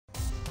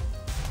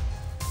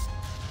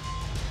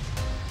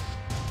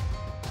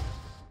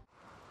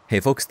Hey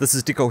folks, this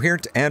is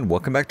Decoherent, and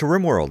welcome back to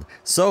Rimworld.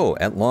 So,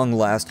 at long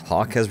last,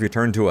 Hawk has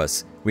returned to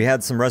us. We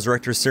had some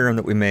Resurrector Serum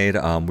that we made,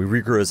 we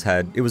regrew his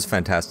head, it was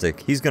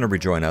fantastic. He's going to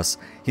rejoin us.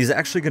 He's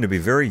actually going to be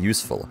very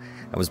useful.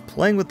 I was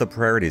playing with the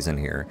priorities in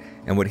here,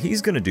 and what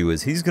he's going to do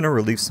is he's going to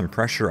relieve some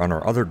pressure on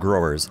our other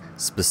growers,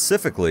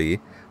 specifically,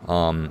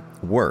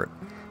 wort.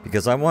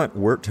 Because I want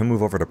wort to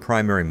move over to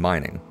primary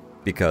mining,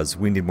 because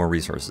we need more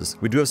resources.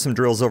 We do have some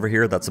drills over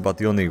here, that's about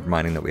the only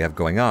mining that we have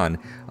going on,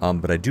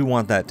 but I do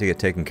want that to get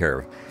taken care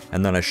of.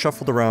 And then I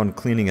shuffled around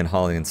cleaning and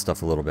hauling and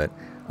stuff a little bit.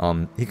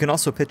 He can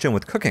also pitch in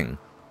with cooking.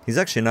 He's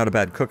actually not a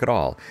bad cook at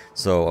all.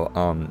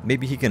 So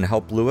maybe he can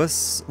help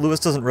Lewis.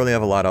 Lewis doesn't really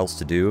have a lot else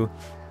to do.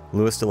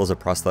 Lewis still has a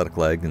prosthetic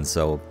leg, and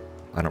so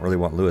I don't really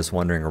want Lewis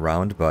wandering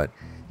around, but,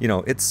 you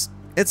know, it's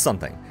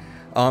something.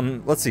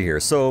 Let's see here.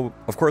 So,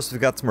 of course,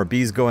 we've got some more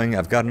bees going.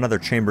 I've got another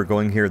chamber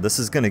going here. This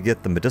is going to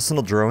get the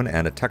medicinal drone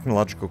and a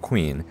technological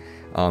queen,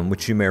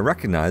 which you may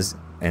recognize,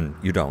 and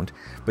you don't,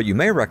 but you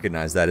may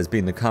recognize that as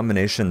being the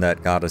combination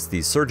that got us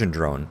the surgeon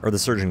drone, or the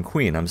surgeon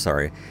queen, I'm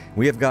sorry.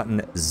 We have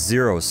gotten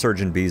 0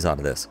 surgeon bees out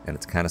of this, and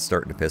it's kind of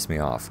starting to piss me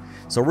off.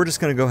 So we're just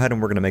going to go ahead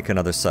and we're going to make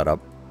another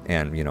setup,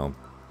 and, you know,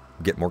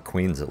 get more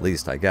queens at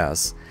least, I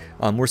guess.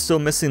 We're still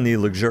missing the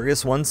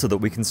luxurious one so that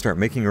we can start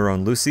making our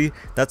own Lucy.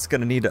 That's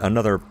going to need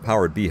another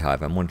powered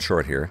beehive. I'm one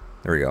short here.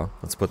 There we go.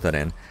 Let's put that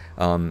in.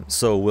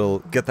 So we'll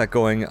get that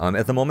going.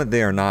 At the moment,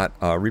 they are not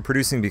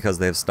reproducing because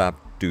they have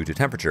stopped due to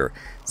temperature.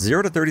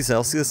 0 to 30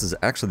 Celsius is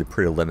actually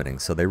pretty limiting,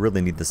 so they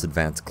really need this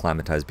advanced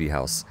climatized bee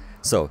house.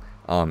 So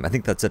I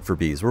think that's it for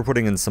bees. We're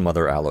putting in some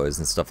other alloys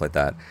and stuff like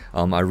that.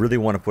 I really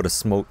want to put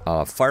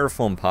a fire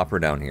foam popper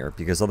down here,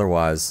 because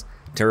otherwise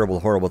terrible,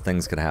 horrible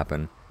things could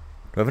happen.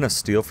 Do I have enough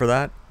steel for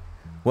that?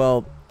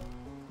 Well,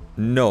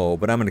 no,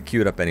 but I'm going to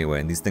queue it up anyway,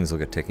 and these things will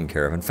get taken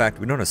care of. In fact,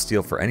 we don't have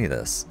steel for any of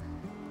this.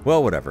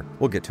 Well, whatever.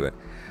 We'll get to it.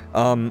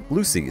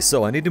 Lucy.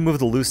 So I need to move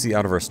the Lucy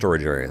out of our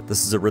storage area.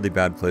 This is a really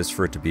bad place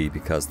for it to be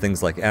because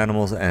things like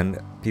animals and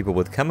people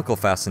with chemical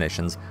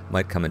fascinations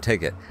might come and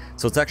take it.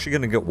 So it's actually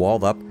going to get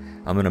walled up.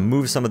 I'm going to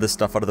move some of this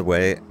stuff out of the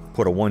way,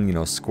 put a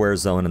one, square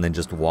zone, and then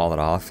just wall it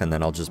off, and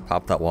then I'll just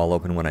pop that wall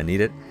open when I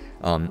need it.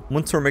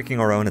 Once we're making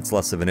our own, it's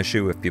less of an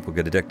issue if people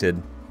get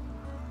addicted.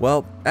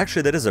 Well,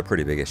 actually, that is a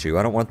pretty big issue.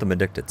 I don't want them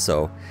addicted,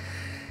 so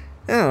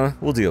yeah,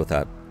 we'll deal with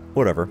that.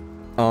 Whatever.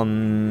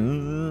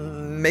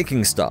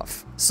 Making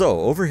stuff.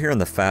 So, over here on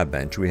the fab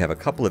bench, we have a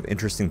couple of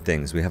interesting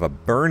things. We have a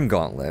burn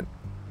gauntlet.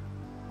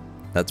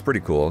 That's pretty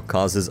cool. It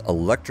causes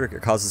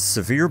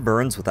severe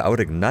burns without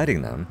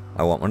igniting them.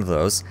 I want one of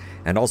those.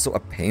 And also a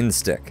pain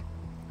stick.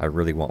 I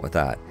really want with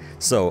that.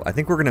 So, I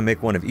think we're going to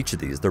make one of each of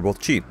these. They're both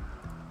cheap.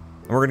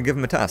 And we're going to give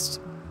them a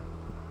test.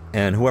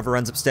 And whoever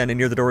ends up standing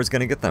near the door is going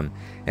to get them.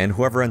 And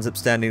whoever ends up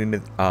standing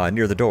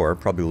near the door,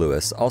 probably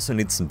Lewis, also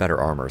needs some better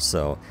armor,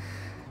 so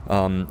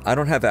I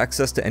don't have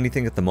access to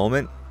anything at the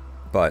moment,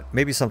 but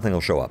maybe something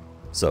will show up.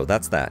 So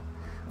that's that.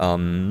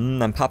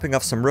 I'm popping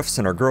off some roofs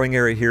in our growing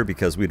area here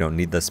because we don't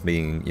need this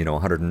being,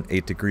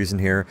 108 degrees in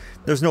here.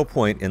 There's no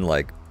point in,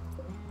 like,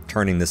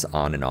 turning this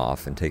on and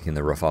off and taking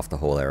the roof off the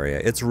whole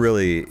area. It's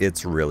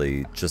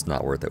really just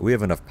not worth it. We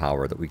have enough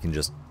power that we can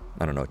just,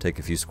 I don't know, take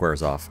a few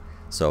squares off.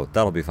 So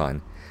that'll be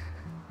fine.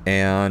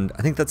 And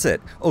I think that's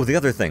it. Oh, the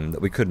other thing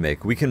that we can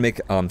make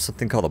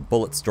something called a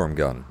bullet storm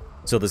gun.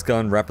 So this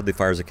gun rapidly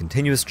fires a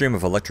continuous stream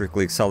of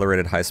electrically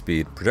accelerated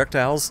high-speed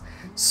projectiles.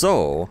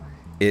 So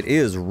it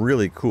is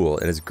really cool.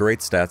 It has great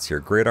stats here,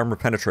 great armor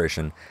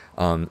penetration.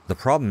 The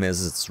problem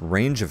is its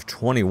range of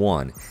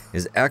 21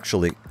 is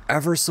actually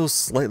ever so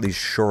slightly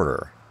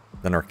shorter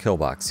than our kill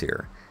box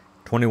here.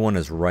 21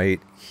 is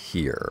right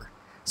here.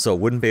 So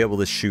it wouldn't be able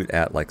to shoot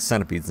at, like,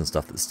 centipedes and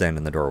stuff that stand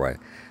in the doorway.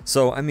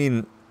 So, I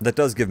mean, that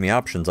does give me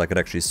options. I could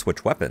actually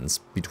switch weapons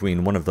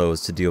between one of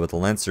those to deal with the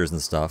Lancers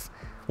and stuff.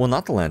 Well,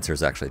 not the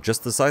Lancers, actually,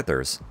 just the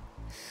Scythers.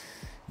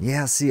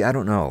 Yeah, see, I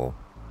don't know.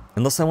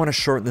 Unless I want to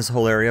shorten this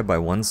whole area by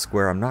 1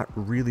 square, I'm not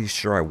really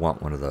sure I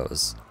want one of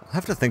those. I'll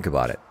have to think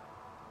about it.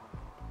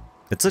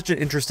 It's such an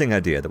interesting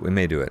idea that we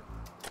may do it.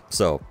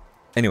 So,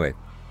 anyway,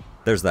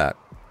 there's that.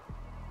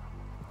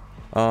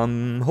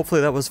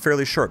 Hopefully that was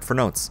fairly short for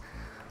notes.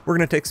 We're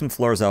going to take some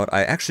floors out.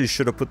 I actually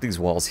should have put these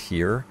walls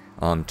here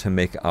to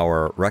make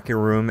our wrecking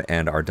room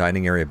and our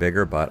dining area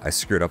bigger, but I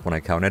screwed up when I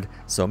counted,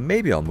 so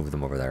maybe I'll move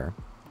them over there.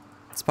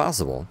 It's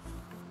possible.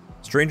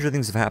 Stranger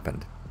things have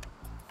happened.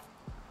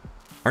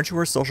 Aren't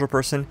you a social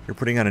person? You're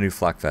putting on a new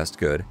flak vest.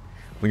 Good.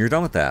 When you're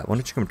done with that, why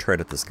don't you come trade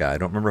with this guy? I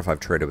don't remember if I've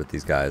traded with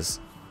these guys.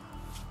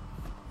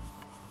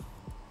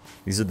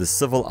 These are the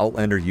Civil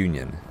Outlander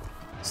Union.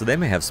 So they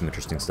may have some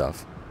interesting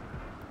stuff.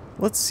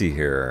 Let's see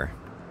here.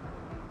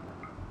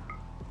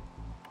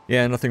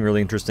 Yeah, nothing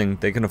really interesting.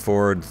 They can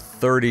afford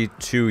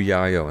 32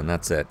 Yayo, and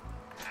that's it.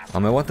 I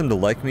want them to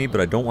like me,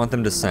 but I don't want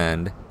them to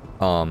send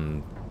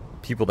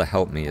people to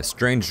help me. A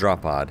strange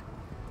drop pod.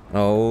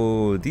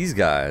 Oh, these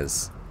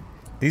guys.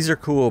 These are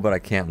cool, but I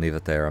can't leave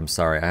it there. I'm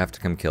sorry. I have to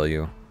come kill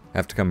you. I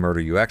have to come murder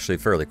you, actually,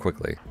 fairly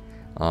quickly.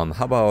 How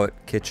about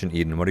Kitchen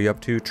Eden? What are you up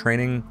to?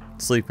 Training?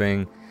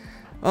 Sleeping?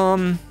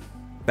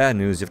 Bad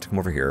news. You have to come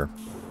over here.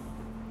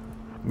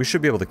 We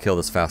should be able to kill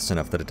this fast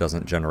enough that it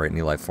doesn't generate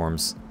any life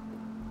forms.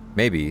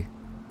 Maybe.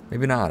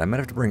 Maybe not. I might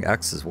have to bring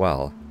X as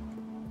well.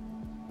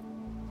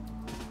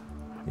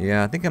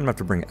 Yeah, I think I'm gonna have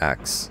to bring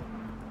X.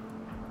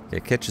 Okay,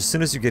 Kitch, as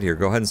soon as you get here,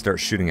 go ahead and start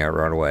shooting at it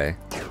right away.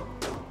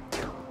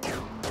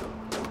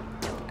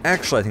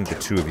 Actually, I think the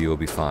two of you will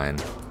be fine.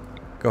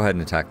 Go ahead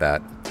and attack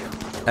that.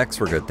 X,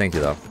 we're good. Thank you,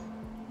 though.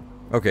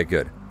 Okay,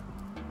 good.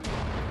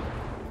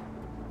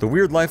 The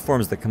weird life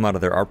forms that come out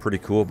of there are pretty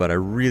cool, but I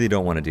really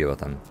don't want to deal with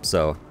them,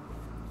 so...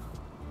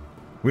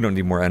 we don't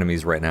need more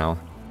enemies right now.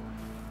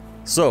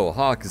 So,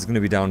 Hawk is going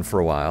to be down for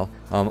a while.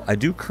 I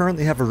do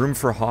currently have a room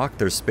for Hawk.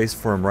 There's space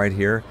for him right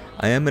here.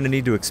 I am going to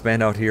need to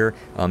expand out here.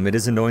 It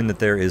is annoying that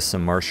there is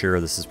some marsh here.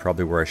 This is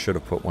probably where I should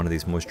have put one of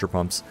these moisture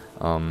pumps.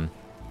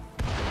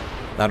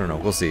 I don't know.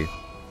 We'll see.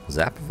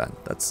 Zap event.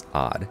 That's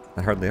odd.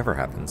 That hardly ever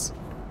happens.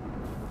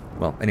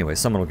 Well, anyway,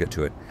 someone will get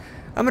to it.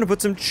 I'm going to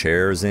put some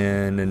chairs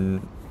in,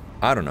 and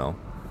I don't know.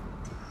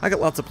 I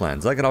got lots of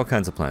plans. I got all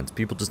kinds of plans.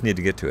 People just need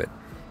to get to it.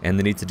 And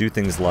they need to do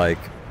things like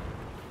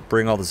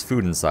bring all this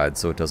food inside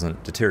so it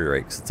doesn't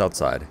deteriorate because it's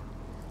outside.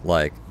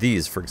 Like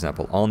these, for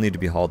example, all need to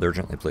be hauled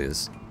urgently,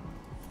 please.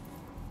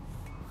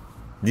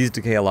 These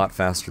decay a lot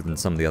faster than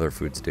some of the other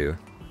foods do.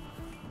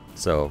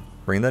 So,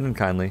 bring that in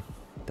kindly.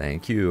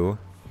 Thank you.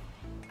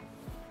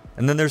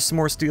 And then there's some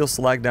more steel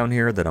slag down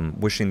here that I'm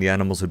wishing the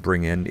animals would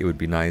bring in. It would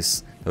be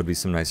nice. That would be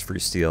some nice free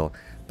steel.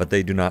 But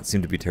they do not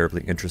seem to be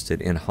terribly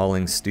interested in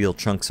hauling steel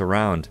chunks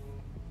around.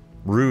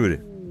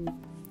 Rude.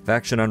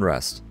 Faction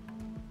unrest.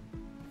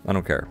 I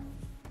don't care.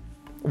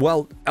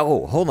 Well,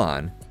 oh, hold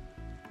on.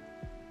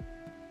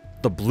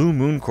 The Blue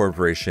Moon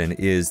Corporation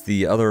is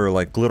the other,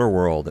 like, Glitter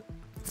World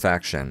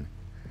faction.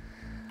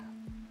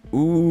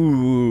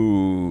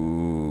 Ooh.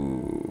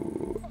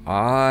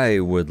 I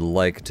would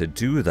like to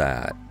do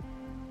that.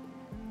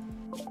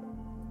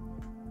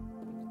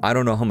 I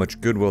don't know how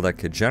much goodwill that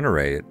could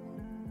generate.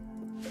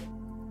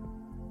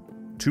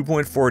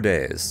 2.4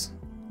 days.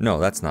 No,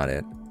 that's not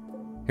it.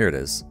 Here it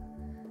is.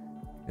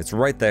 It's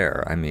right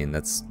there. I mean,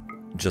 that's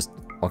just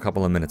a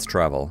couple of minutes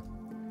travel.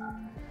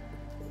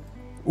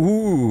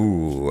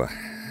 Ooh.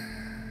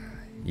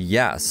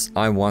 Yes,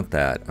 I want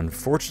that.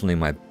 Unfortunately,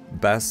 my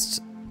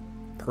best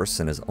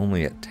person is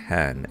only at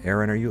 10.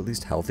 Aaron, are you at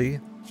least healthy?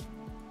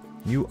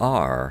 You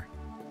are.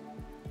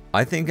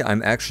 I think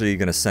I'm actually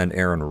going to send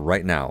Aaron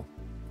right now.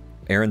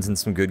 Aaron's in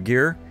some good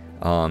gear.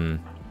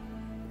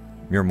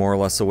 You're more or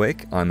less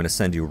awake. I'm going to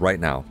send you right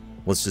now.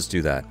 Let's just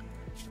do that.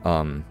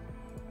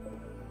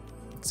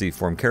 Let's see,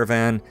 form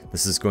caravan.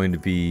 This is going to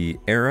be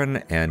Aaron,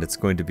 and it's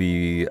going to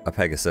be a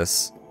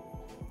Pegasus.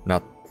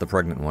 Not the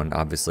pregnant one,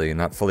 obviously.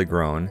 Not fully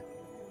grown.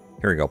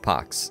 Here we go,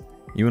 Pox.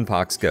 You and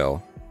Pox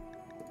go.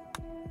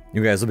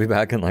 You guys will be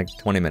back in like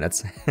 20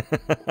 minutes.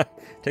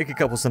 Take a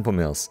couple simple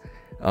meals.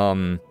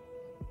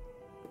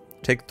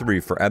 Take 3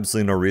 for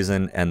absolutely no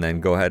reason, and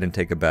then go ahead and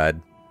take a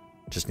bed.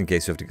 Just in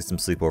case you have to get some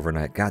sleep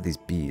overnight. God, these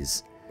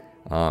bees.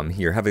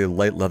 Here, have a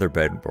light leather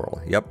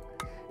bedroll. Yep.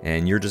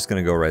 And you're just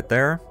going to go right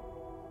there.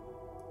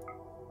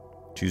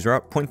 Choose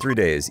route. 0.3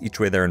 days, each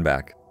way there and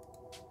back.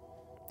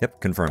 Yep,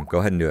 confirm. Go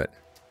ahead and do it.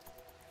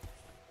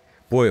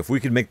 Boy, if we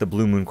could make the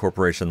Blue Moon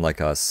Corporation like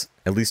us,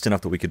 at least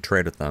enough that we could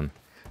trade with them,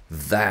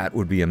 that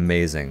would be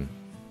amazing.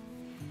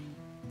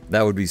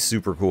 That would be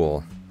super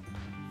cool.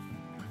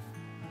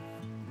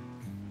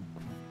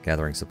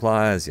 Gathering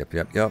supplies. Yep,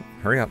 yep, yep.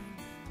 Hurry up.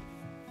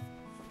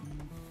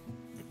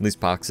 At least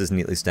Pox is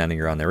neatly standing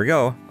around. There we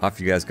go. Off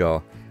you guys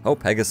go. Oh,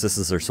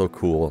 Pegasuses are so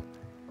cool.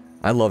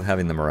 I love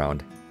having them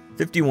around.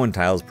 51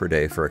 tiles per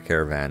day for a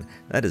caravan.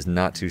 That is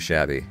not too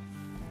shabby.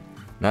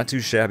 Not too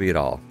shabby at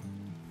all.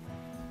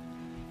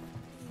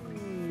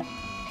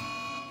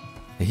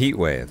 A heat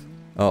wave.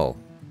 Oh.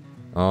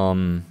 I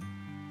don't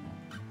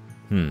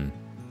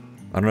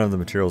have the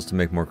materials to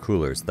make more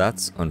coolers.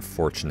 That's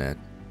unfortunate.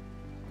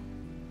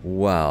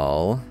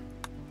 Well,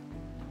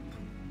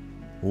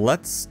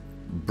 let's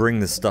bring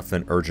this stuff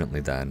in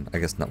urgently then. I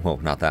guess not, well,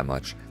 not that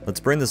much. Let's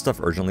bring this stuff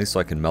urgently so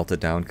I can melt it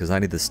down, because I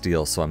need the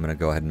steel, so I'm going to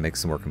go ahead and make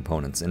some more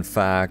components. In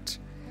fact,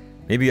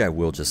 maybe I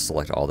will just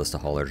select all this to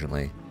haul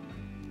urgently.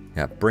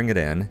 Yeah, bring it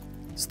in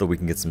so that we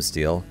can get some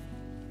steel,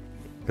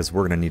 because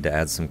we're going to need to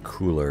add some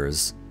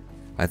coolers.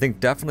 I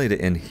think definitely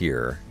to end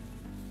here.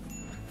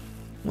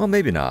 Well,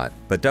 maybe not,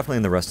 but definitely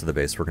in the rest of the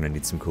base we're going to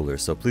need some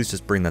coolers, so please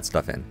just bring that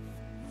stuff in.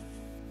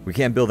 We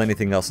can't build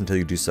anything else until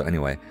you do so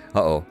anyway.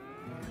 Uh-oh.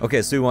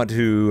 Okay, so we want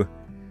to...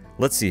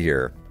 Let's see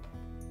here.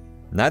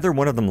 Neither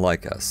one of them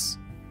like us.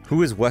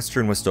 Who is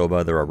Western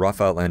Westoba? They're a rough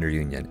Outlander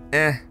Union.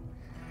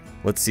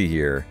 Let's see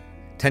here.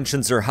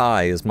 Tensions are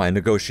high as my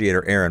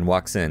negotiator Aaron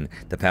walks in.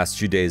 The past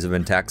few days have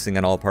been taxing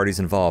on all parties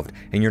involved,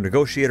 and your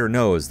negotiator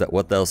knows that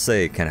what they'll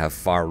say can have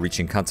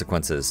far-reaching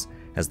consequences.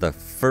 As the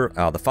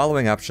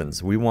following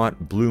options, we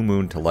want Blue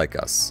Moon to like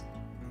us.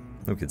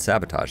 We could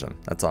sabotage them.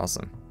 That's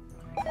awesome.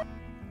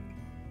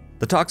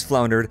 The talks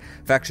floundered.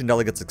 Faction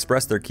delegates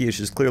expressed their key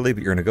issues clearly,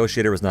 but your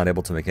negotiator was not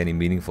able to make any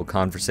meaningful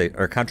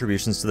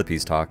contributions to the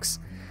peace talks.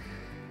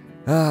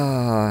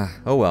 Oh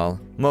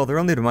well. Well, they're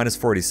only to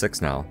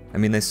 -46 now. I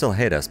mean, they still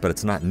hate us, but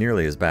it's not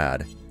nearly as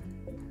bad.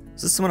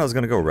 Is this someone I was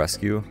gonna go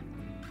rescue?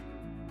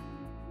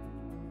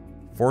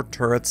 4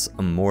 turrets,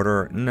 a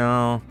mortar.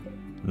 No.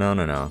 No,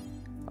 no, no.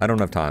 I don't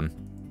have time.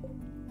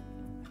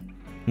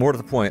 More to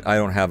the point, I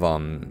don't have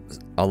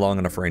a long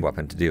enough range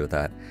weapon to deal with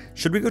that.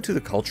 Should we go to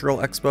the Cultural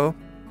Expo?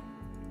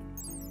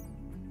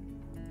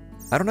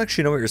 I don't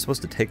actually know what you're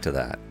supposed to take to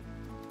that.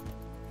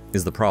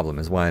 Is the problem,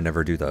 is why I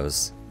never do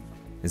those.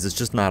 Is it's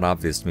just not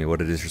obvious to me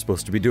what it is you're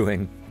supposed to be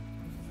doing.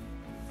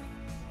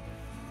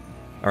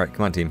 Alright,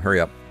 come on team, hurry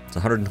up. It's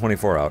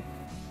 124 out.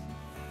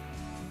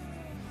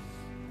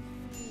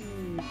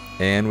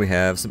 And we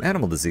have some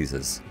animal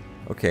diseases.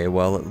 Okay,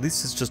 well at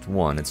least it's just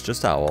one, it's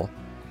just Owl.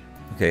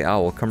 Okay,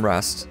 Owl, come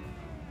rest.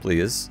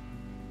 Please.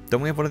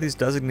 Don't we have one of these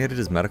designated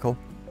as medical?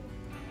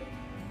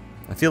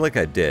 I feel like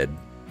I did.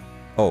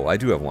 Oh, I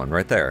do have one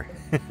right there.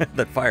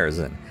 That fires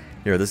in.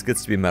 Here, this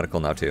gets to be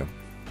medical now too.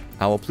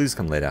 Owl, please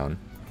come lay down.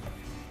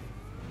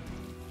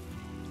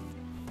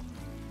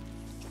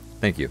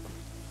 Thank you.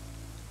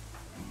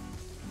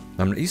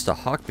 I'm used to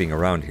Hawk being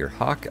around here.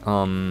 Hawk,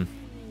 I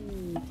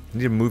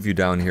need to move you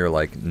down here,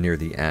 like, near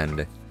the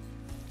end.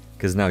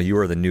 Because now you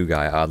are the new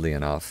guy, oddly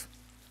enough.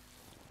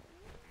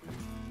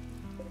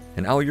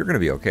 And Owl, you're gonna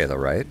be okay though,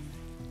 right?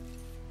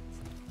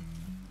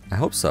 I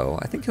hope so.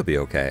 I think he'll be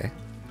okay.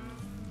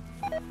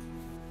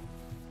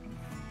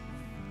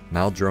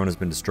 Mal drone has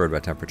been destroyed by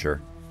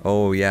temperature.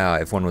 Oh yeah,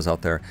 if one was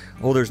out there.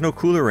 Oh, there's no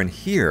cooler in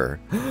here.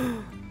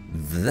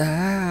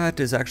 That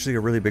is actually a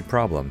really big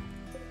problem.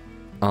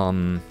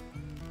 I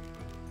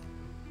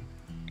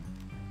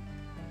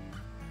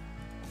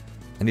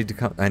need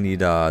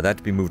that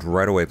to be moved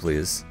right away,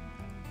 please.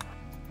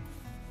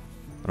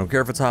 I don't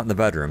care if it's hot in the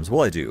bedrooms.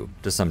 Well, I do,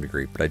 to some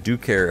degree, but I do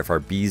care if our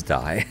bees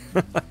die.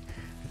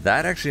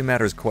 That actually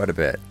matters quite a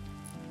bit.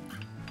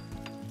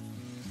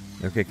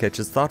 Okay, Kitch,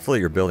 it's thoughtful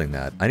that you're building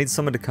that. I need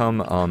someone to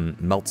come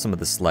melt some of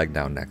the slag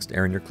down next.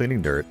 Aaron, you're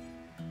cleaning dirt.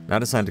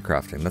 Not assigned to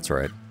crafting, that's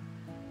right.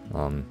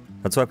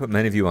 That's why I put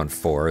many of you on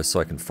 4, so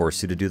I can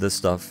force you to do this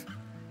stuff.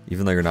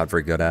 Even though you're not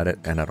very good at it,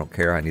 and I don't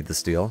care, I need the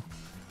steel.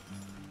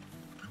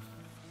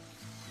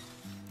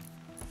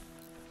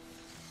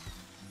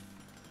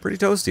 Pretty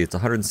toasty, it's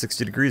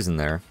 160 degrees in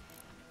there.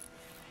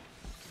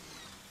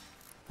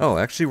 Oh,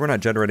 actually we're not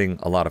generating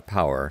a lot of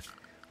power.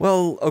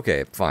 Well,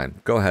 okay, fine,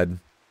 go ahead.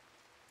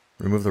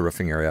 Remove the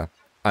roofing area.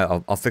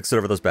 I'll fix it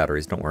over those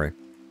batteries, don't worry.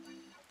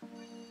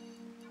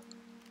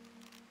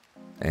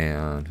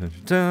 And...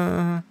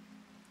 ta-da.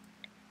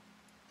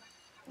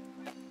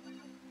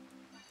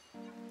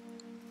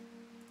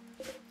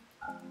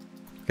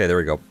 Okay, there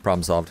we go.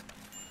 Problem solved.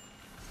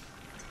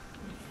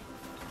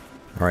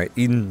 Alright,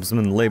 Eden's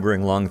been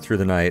laboring long through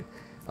the night.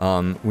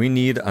 We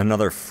need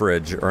another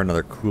fridge or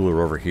another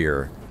cooler over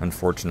here,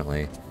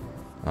 unfortunately.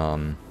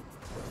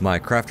 My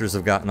crafters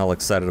have gotten all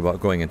excited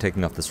about going and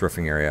taking off this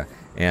roofing area,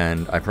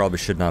 and I probably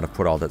should not have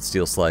put all that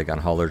steel slag on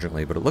haul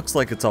urgently, but it looks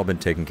like it's all been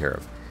taken care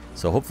of.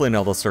 So hopefully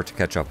now they'll start to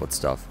catch up with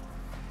stuff.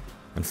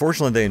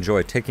 Unfortunately, they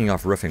enjoy taking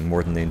off roofing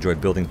more than they enjoy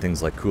building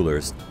things like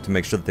coolers to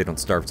make sure that they don't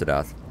starve to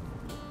death.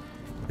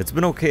 It's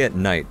been okay at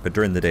night, but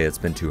during the day it's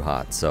been too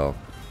hot, so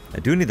I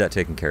do need that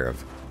taken care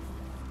of.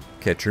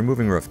 Kitch,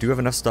 removing roof. Do you have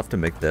enough stuff to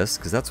make this?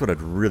 Because that's what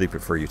I'd really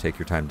prefer you take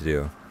your time to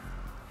do.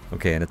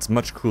 Okay, and it's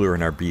much cooler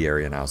in our B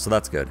area now, so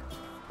that's good.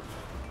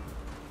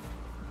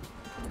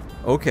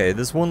 Okay,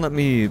 this won't let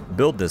me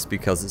build this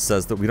because it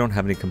says that we don't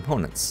have any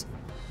components.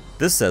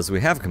 This says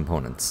we have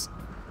components.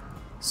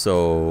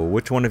 So,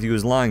 which one of you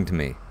is lying to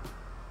me?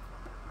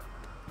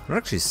 I don't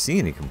actually see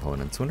any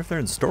components. I wonder if they're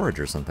in storage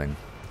or something.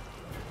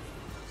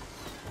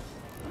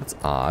 That's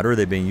odd. Are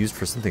they being used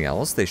for something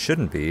else? They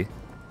shouldn't be.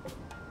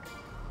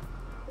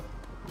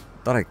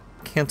 Thought I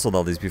canceled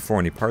all these before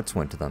any parts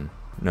went to them.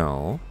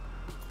 No.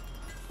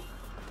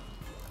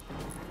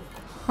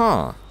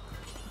 Huh.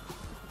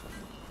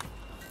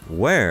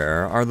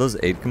 Where are those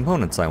 8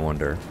 components, I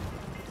wonder?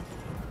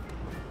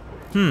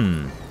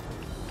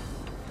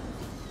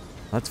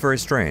 That's very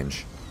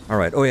strange.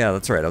 Alright, oh yeah,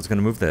 that's right, I was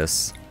gonna move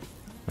this.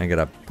 I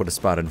gotta put a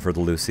spot in for the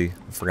Lucy.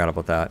 I forgot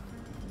about that.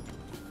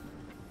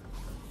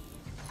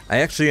 I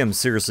actually am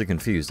seriously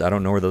confused. I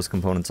don't know where those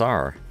components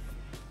are.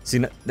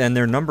 See, and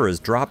their number is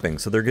dropping,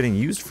 so they're getting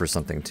used for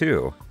something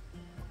too.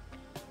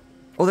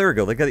 Oh, there we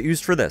go, they got it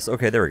used for this.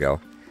 Okay, there we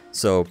go.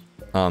 So,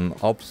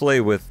 I'll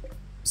play with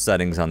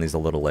settings on these a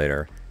little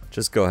later.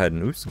 Just go ahead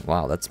and, oops,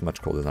 wow, that's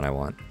much colder than I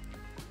want.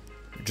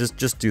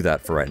 Just do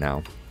that for right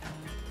now.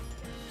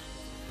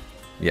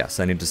 Yes,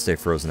 I need to stay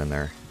frozen in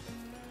there.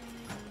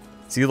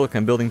 See, look,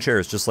 I'm building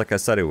chairs just like I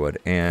said I would,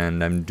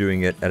 and I'm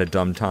doing it at a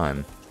dumb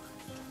time.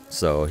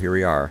 So, here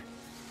we are.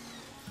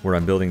 Where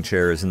I'm building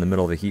chairs in the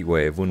middle of a heat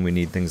wave when we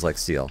need things like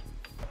steel.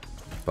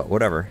 But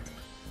whatever.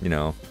 You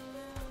know.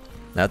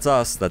 That's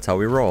us, that's how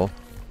we roll.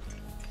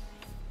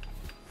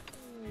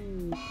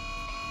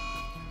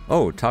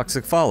 Oh,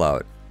 toxic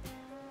fallout.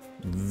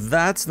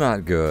 That's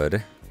not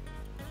good.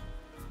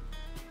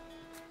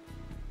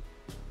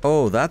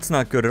 Oh, that's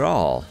not good at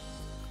all.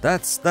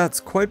 That's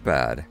quite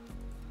bad.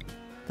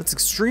 That's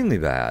extremely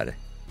bad.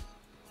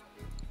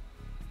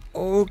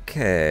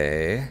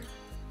 Okay.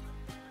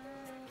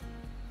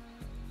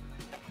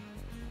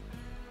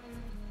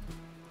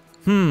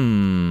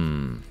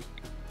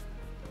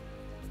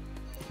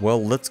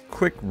 Well, let's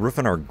quick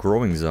roofing our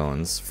growing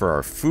zones, for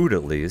our food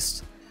at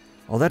least.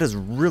 Oh, that is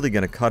really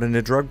going to cut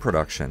into drug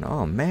production.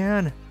 Oh,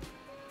 man.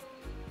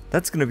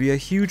 That's going to be a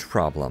huge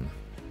problem.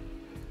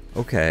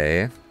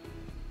 Okay.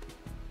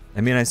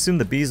 I mean, I assume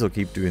the bees will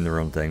keep doing their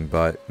own thing,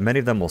 but many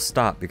of them will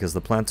stop because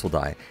the plants will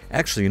die.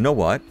 Actually, you know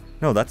what?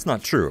 No, that's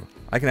not true.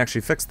 I can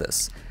actually fix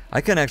this.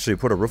 I can actually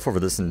put a roof over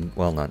this,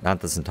 well, not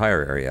this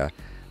entire area,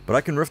 but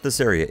I can roof this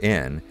area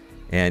in,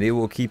 and it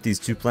will keep these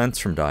two plants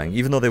from dying,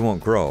 even though they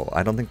won't grow.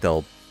 I don't think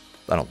they'll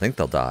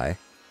die.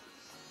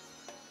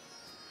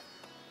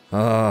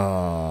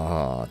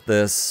 Oh,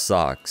 this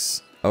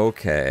sucks.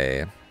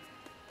 Okay.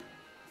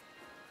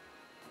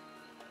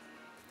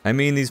 I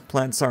mean, these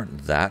plants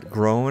aren't that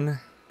grown,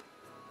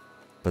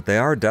 but they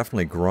are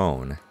definitely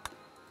grown.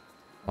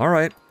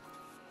 Alright.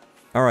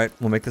 Alright,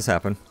 we'll make this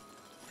happen.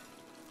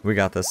 We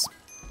got this.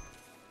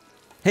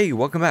 Hey,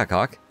 welcome back,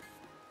 Hawk.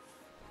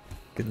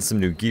 Getting some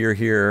new gear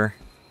here.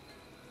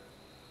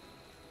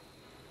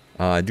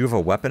 Do you have a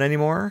weapon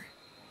anymore?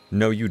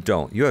 No, you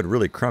don't. You had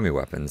really crummy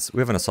weapons. We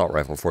have an assault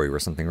rifle for you or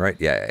something, right?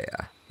 Yeah.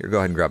 Here, go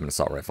ahead and grab an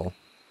assault rifle.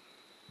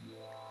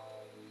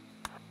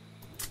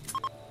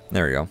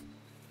 There you go.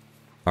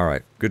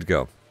 Alright, good to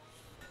go.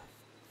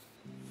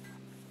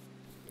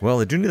 Well,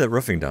 I do need that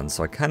roofing done,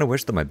 so I kind of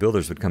wish that my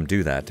builders would come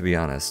do that, to be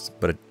honest.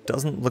 But it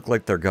doesn't look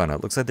like they're gonna.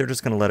 It looks like they're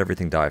just gonna let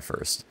everything die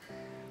first.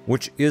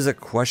 Which is a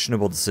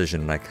questionable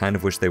decision, and I kind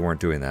of wish they weren't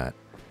doing that.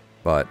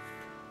 But...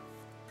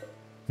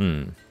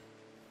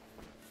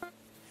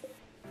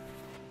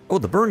 Oh,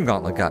 the burn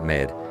gauntlet got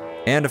made.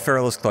 And a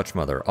ferrulous clutch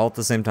mother, all at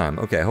the same time.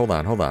 Okay, hold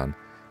on. Hold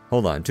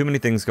on, too many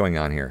things going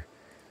on here.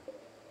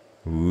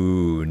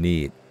 Ooh,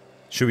 neat.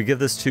 Should we give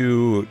this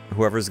to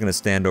whoever's gonna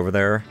stand over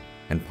there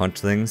and punch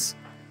things?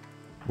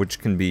 Which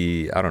can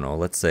be, I don't know,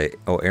 let's say...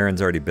 Oh,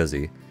 Aaron's already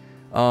busy.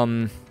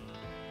 I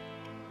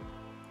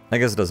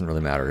guess it doesn't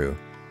really matter who.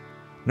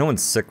 No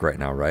one's sick right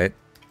now, right?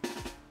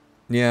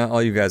 Yeah,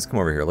 all you guys come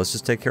over here. Let's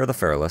just take care of the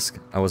ferrulous.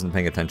 I wasn't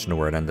paying attention to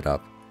where it ended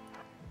up.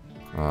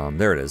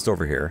 There it is,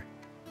 over here.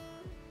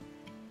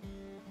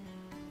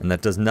 And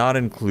that does not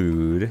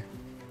include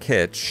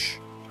Kitch,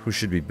 who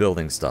should be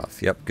building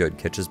stuff. Yep, good.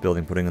 Kitch is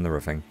building, putting in the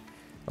roofing.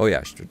 Oh yeah,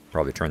 I should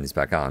probably turn these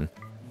back on.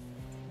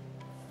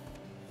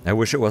 I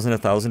wish it wasn't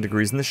 1,000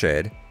 degrees in the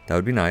shade. That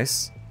would be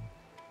nice.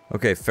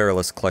 Okay,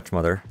 ferrulous clutch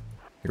mother.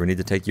 Here, we need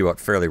to take you out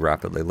fairly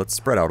rapidly. Let's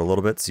spread out a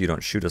little bit so you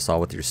don't shoot us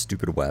all with your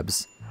stupid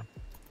webs.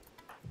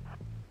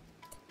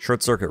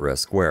 Short circuit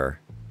risk, where?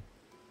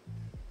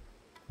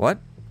 What?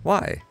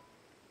 Why?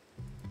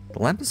 The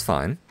lamp is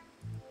fine.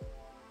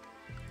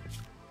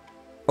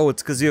 Oh,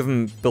 it's because you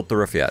haven't built the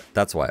roof yet.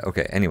 That's why.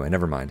 Okay, anyway,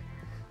 never mind.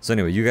 So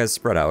anyway, you guys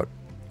spread out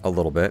a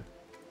little bit.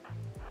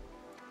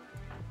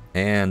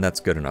 And that's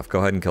good enough. Go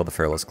ahead and kill the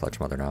ferrulous clutch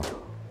mother now.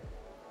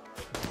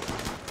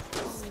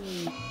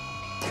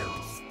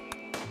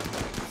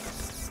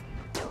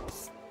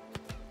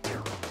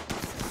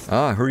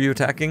 Ah, who are you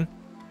attacking?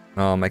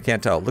 I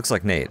can't tell. Looks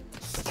like Nate.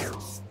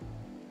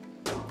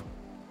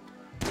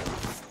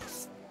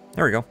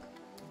 There we go.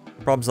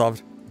 Problem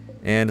solved.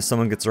 And if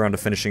someone gets around to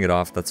finishing it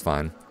off, that's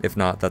fine. If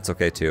not, that's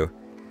okay too.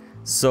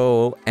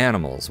 So,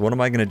 animals. What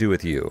am I going to do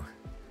with you?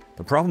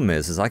 The problem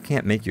is I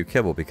can't make you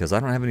kibble because I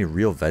don't have any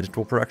real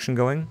vegetable production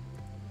going.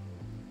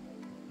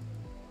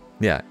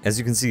 Yeah, as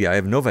you can see, I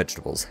have no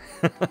vegetables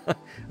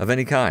of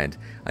any kind.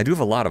 I do have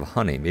a lot of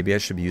honey. Maybe I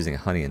should be using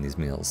honey in these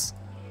meals.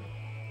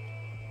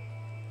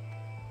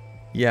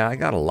 Yeah, I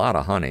got a lot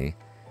of honey.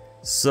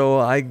 So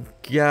I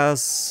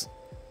guess...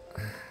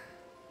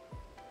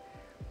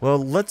 Well,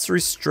 let's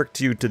restrict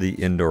you to the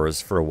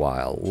indoors for a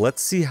while.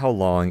 Let's see how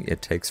long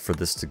it takes for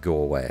this to go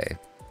away.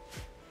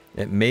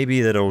 It may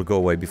be that it'll go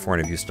away before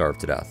any of you starve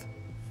to death.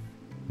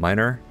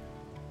 Minor?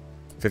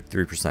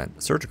 53%.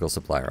 Surgical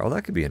supplier. Oh,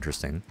 that could be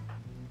interesting.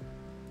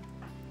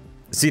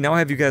 See, now I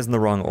have you guys in the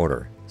wrong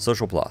order.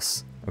 Social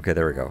plus. Okay,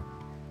 there we go.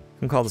 I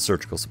can call the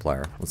surgical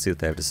supplier. Let's see what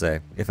they have to say,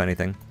 if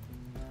anything.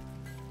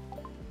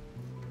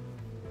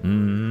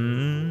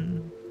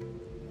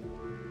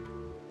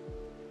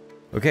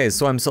 Okay,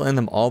 so I'm selling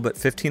them all but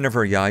 15 of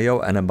her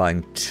Yayo, and I'm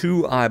buying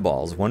 2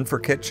 eyeballs, one for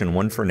Kitch and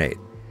one for Nate.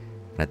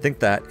 And I think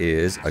that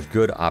is a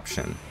good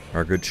option,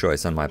 or a good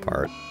choice on my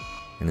part.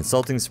 An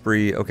insulting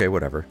spree, okay,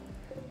 whatever.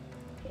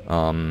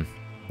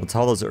 Let's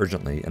haul those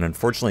urgently, and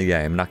unfortunately,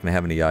 yeah, I'm not going to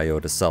have any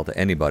Yayo to sell to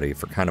anybody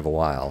for kind of a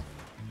while.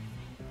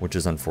 Which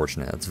is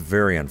unfortunate. That's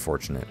very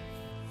unfortunate.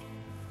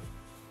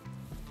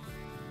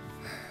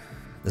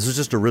 This was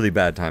just a really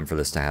bad time for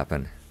this to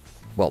happen.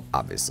 Well,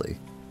 obviously.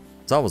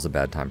 It's always a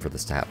bad time for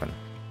this to happen.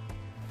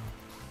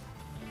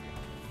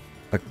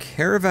 A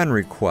caravan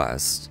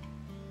request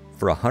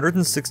for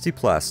 160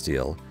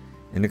 plasteel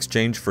in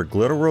exchange for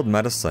Glitter World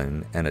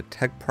medicine and a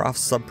Tech Prof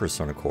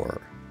sub-persona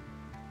core.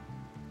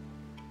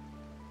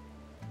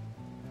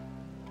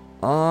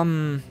 I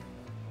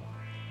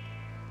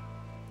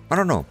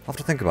don't know. I'll have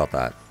to think about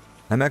that.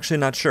 I'm actually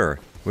not sure,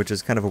 which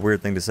is kind of a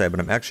weird thing to say, but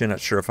I'm actually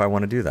not sure if I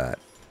want to do that.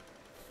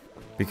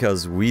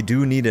 Because we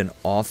do need an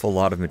awful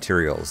lot of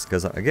materials,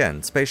 because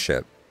again,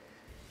 spaceship.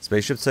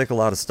 Spaceships take a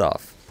lot of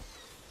stuff.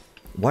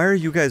 Why are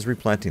you guys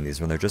replanting these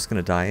when they're just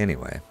going to die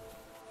anyway?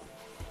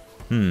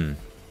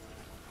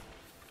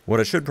 What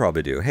I should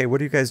probably do... Hey,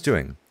 what are you guys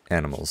doing,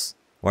 animals?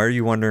 Why are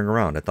you wandering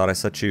around? I thought I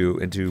set you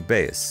into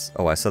base.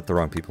 Oh, I set the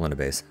wrong people into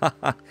base.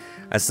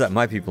 I set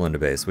my people into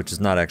base, which is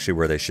not actually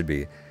where they should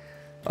be.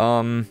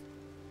 I'm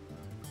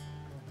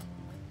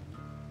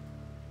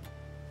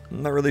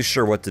not really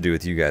sure what to do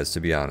with you guys, to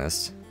be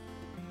honest.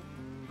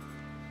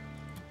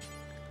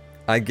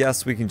 I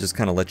guess we can just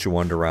kind of let you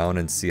wander around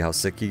and see how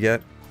sick you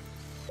get.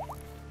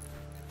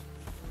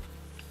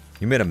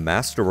 You made a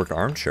masterwork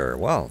armchair.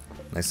 Wow,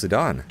 nicely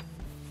done.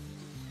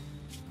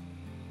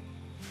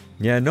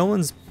 Yeah, no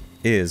one's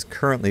is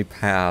currently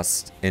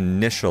past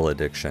initial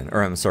addiction,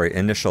 or I'm sorry,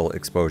 initial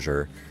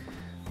exposure,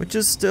 which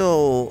is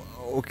still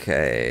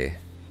okay.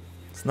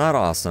 It's not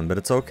awesome, but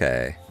it's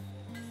okay.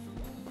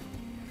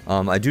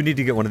 I do need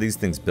to get one of these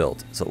things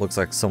built, so it looks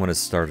like someone has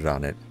started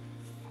on it.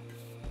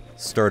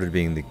 Started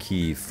being the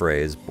key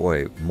phrase.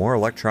 Boy, more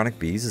electronic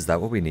bees, is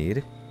that what we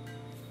need?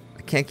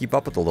 I can't keep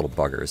up with the little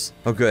buggers.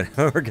 Oh good,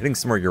 we're getting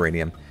some more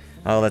uranium.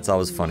 Oh, that's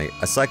always funny.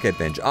 A psychite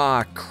binge.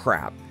 Ah,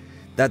 crap.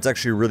 That's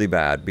actually really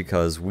bad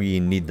because we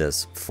need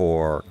this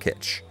for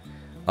Kitsch.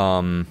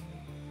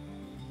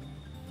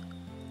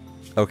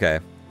 Okay.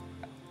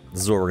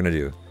 This is what we're gonna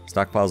do.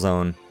 Stockpile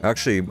zone.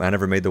 Actually, I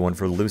never made the one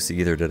for Lucy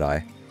either, did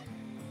I?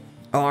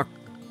 Oh,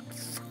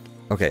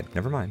 okay,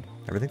 never mind.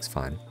 Everything's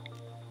fine.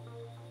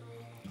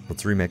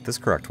 Let's remake this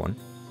correct one.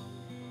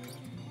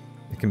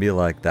 It can be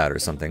like that or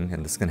something,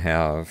 and this can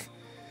have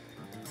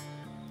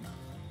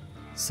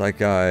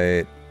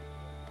Psychite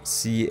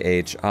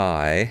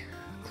CHI,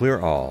 clear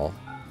all.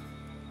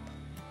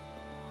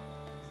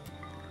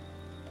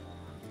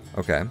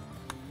 Okay.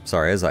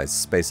 Sorry, as I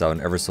space out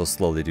and ever so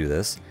slowly do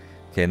this.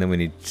 Okay, and then we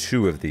need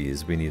 2 of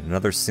these. We need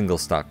another single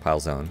stockpile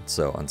zone.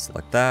 So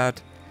unselect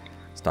that.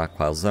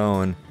 Stockpile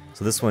zone.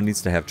 So this one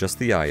needs to have just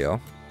the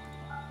IO.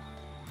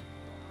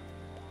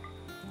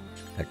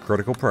 At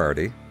critical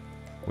priority.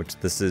 Which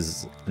this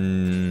is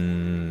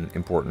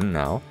important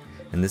now.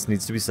 And this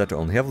needs to be set to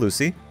only have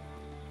Lucy.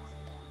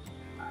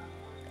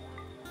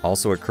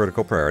 Also at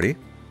critical priority.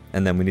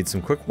 And then we need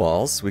some quick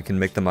walls. We can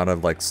make them out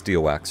of like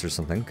steel wax or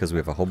something because we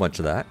have a whole bunch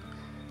of that.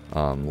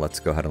 Let's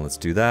go ahead and let's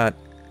do that.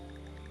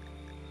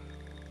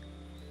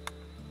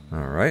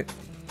 Alright.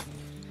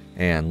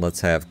 And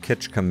let's have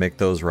Kitsch come make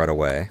those right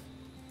away.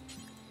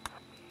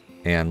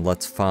 And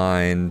let's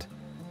find...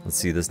 Let's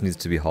see, this needs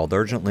to be hauled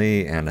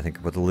urgently. And I think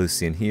I put the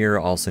Lucy in here.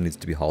 Also needs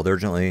to be hauled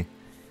urgently.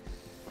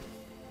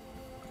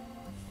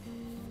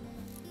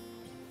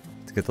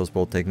 Let's get those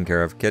both taken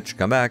care of. Kitsch,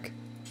 come back.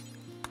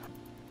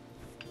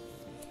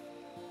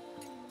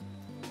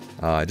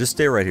 Just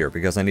stay right here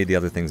because I need the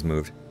other things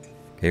moved.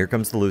 Okay, here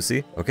comes the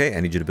Lucy. Okay, I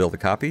need you to build a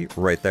copy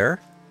right there.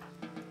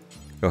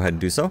 Go ahead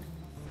and do so.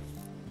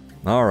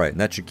 Alright,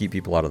 and that should keep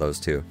people out of those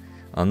too.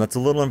 That's a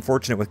little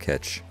unfortunate with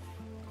Kitsch.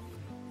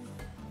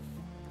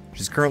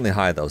 She's currently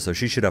high though, so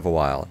she should have a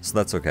while, so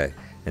that's okay.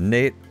 And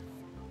Nate,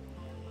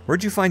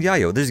 where'd you find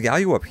Yayo? There's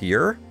Yayo up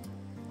here?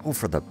 Oh,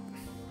 for the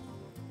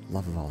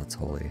love of all that's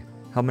holy.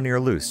 How many are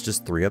loose?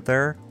 Just 3 up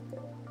there?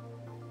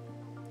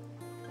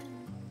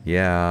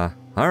 Yeah.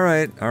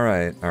 Alright,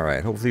 alright,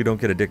 alright. Hopefully you don't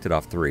get addicted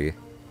off 3.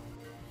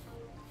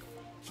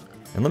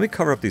 And let me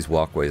cover up these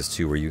walkways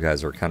too, where you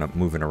guys are kind of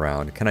moving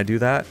around. Can I do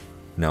that?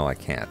 No, I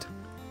can't.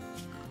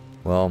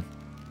 Well,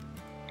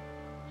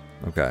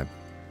 okay.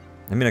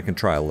 I mean, I can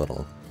try a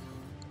little.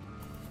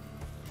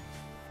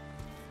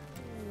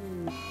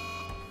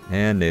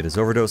 And Nate is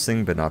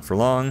overdosing, but not for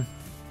long.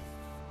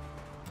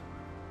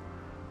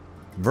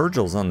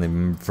 Virgil's on the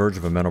verge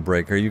of a mental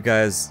break. Are you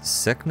guys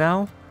sick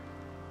now?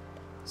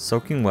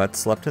 Soaking wet,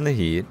 slept in the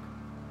heat.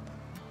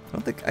 I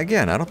don't think,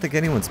 again, I don't think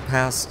anyone's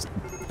past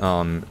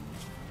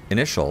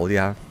initial.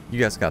 Yeah, you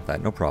guys got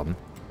that, no problem.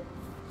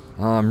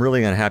 I'm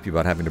really unhappy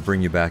about having to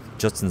bring you back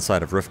just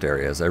inside of rift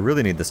areas. I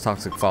really need this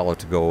toxic fallout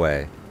to go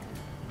away.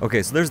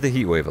 Okay, so there's the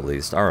heat wave at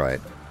least.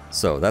 Alright,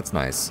 so that's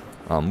nice.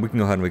 We can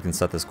go ahead and we can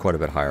set this quite a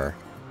bit higher.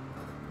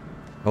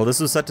 Oh, this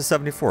was set to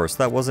 74, so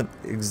that wasn't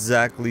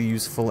exactly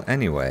useful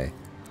anyway.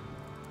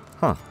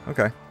 Huh,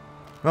 okay.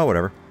 Well,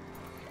 whatever.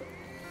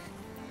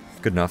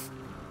 Good enough.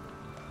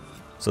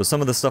 So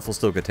some of the stuff will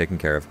still get taken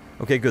care of.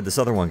 Okay, good, this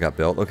other one got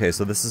built. Okay,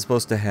 so this is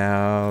supposed to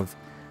have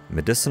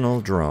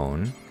medicinal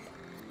drone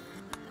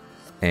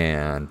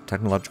and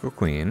technological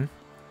queen.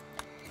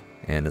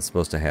 And it's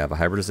supposed to have a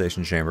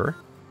hybridization chamber.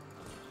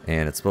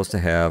 And it's supposed to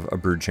have a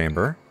brood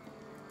chamber.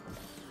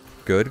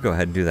 Good, go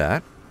ahead and do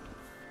that.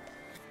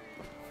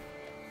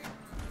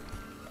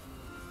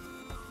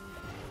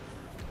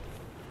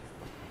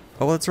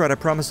 Oh, that's right, I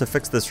promised to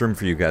fix this room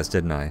for you guys,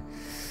 didn't I?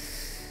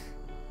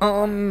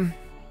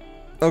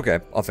 Okay,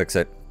 I'll fix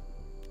it.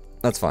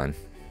 That's fine.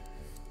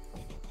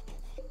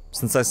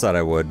 Since I said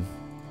I would.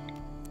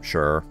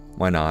 Sure,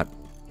 why not?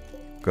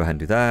 Go ahead and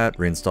do that,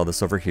 reinstall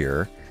this over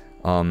here.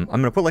 I'm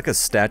gonna put like a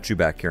statue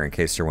back here in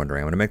case you're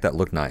wondering. I'm gonna make that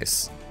look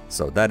nice.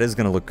 So that is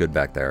gonna look good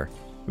back there.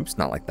 Oops,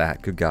 not like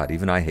that, good God,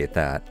 even I hate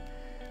that.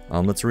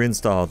 Let's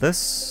reinstall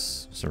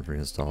this. So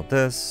reinstall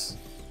this.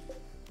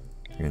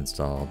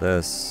 Reinstall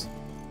this.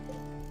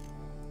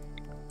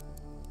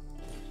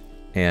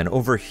 And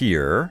over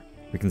here,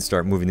 we can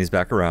start moving these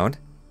back around.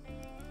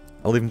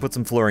 I'll even put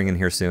some flooring in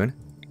here soon.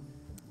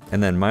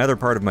 And then my other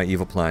part of my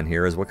evil plan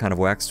here is what kind of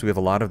wax do we have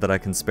a lot of that I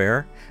can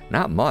spare?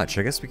 Not much.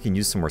 I guess we can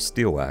use some more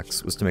steel wax.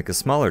 It was to make a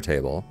smaller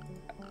table.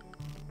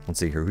 Let's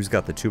see here. Who's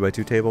got the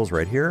 2x2 tables?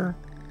 Right here.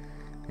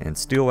 And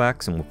steel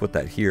wax, and we'll put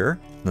that here.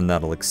 Then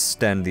that'll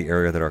extend the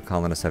area that our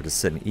colonists have to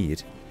sit and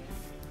eat.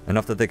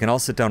 Enough that they can all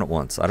sit down at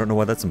once. I don't know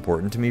why that's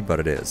important to me, but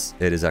it is.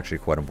 It is actually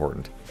quite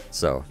important.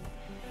 So,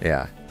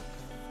 yeah.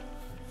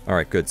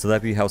 Alright, good. So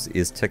that bee house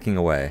is ticking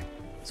away.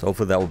 So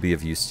hopefully that will be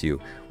of use to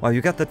you. Wow,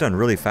 you got that done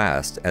really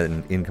fast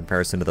in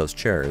comparison to those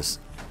chairs.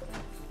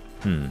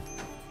 Well,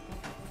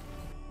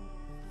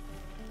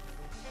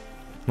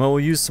 we'll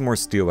use some more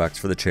steel wax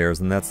for the chairs,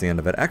 and that's the end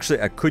of it.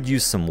 Actually, I could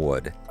use some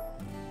wood.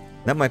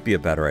 That might be a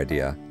better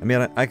idea. I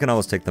mean, I can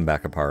always take them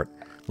back apart.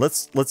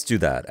 Let's do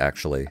that,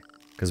 actually.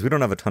 Because we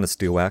don't have a ton of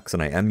steel wax,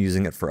 and I am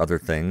using it for other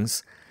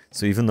things.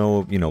 So even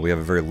though, you know, we have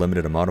a very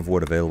limited amount of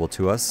wood available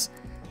to us,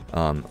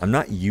 I'm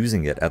not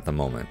using it at the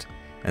moment.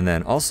 And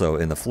then also,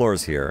 in the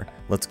floors here,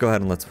 let's go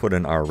ahead and let's put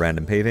in our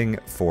random paving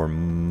for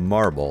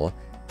marble,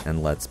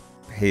 and let's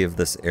pave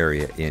this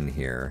area in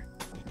here.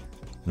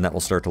 And that will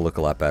start to look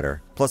a lot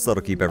better. Plus,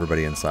 that'll keep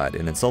everybody inside.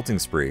 An insulting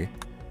spree,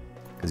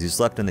 because you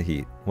slept in the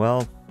heat.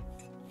 Well,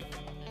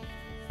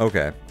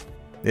 okay.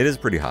 It is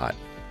pretty hot.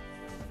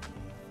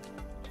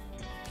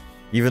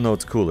 Even though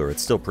it's cooler,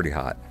 it's still pretty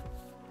hot.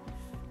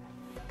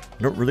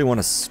 I don't really want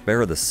to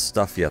spare the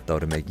stuff yet, though,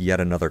 to make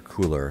yet another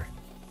cooler.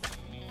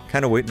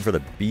 Kind of waiting for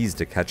the bees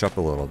to catch up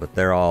a little, but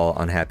they're all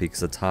unhappy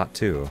because it's hot,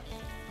 too.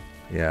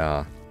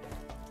 Yeah.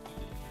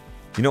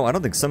 You know, I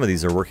don't think some of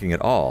these are working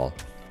at all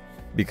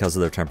because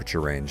of their temperature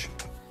range.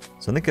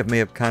 So I think I may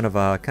have kind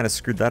of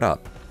screwed that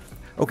up.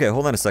 Okay,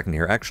 hold on a second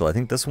here. Actually, I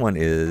think this one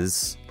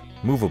is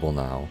movable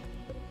now.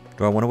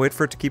 Do I want to wait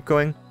for it to keep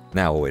going?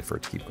 Now we'll wait for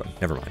it to keep going.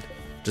 Never mind.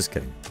 Just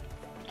kidding.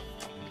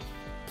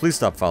 Please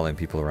stop following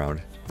people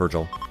around,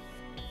 Virgil.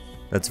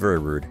 That's very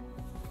rude.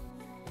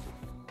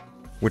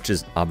 Which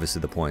is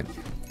obviously the point.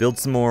 Build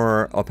some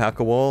more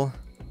alpaca wool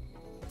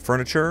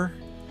furniture.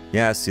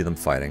 Yeah, I see them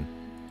fighting.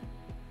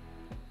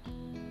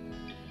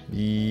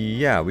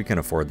 Yeah, we can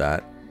afford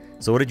that.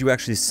 So what did you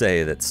actually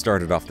say that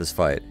started off this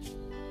fight?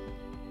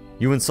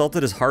 You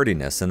insulted his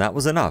hardiness, and that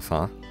was enough,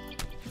 huh?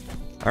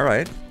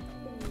 Alright.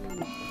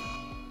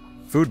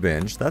 Food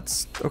binge,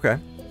 that's okay.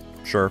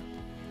 Sure.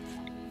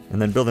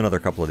 And then build another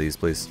couple of these,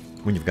 please,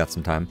 when you've got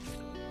some time.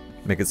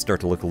 Make it start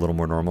to look a little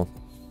more normal.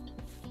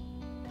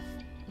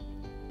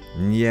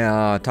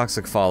 Yeah,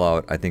 toxic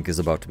fallout, I think, is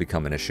about to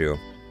become an issue.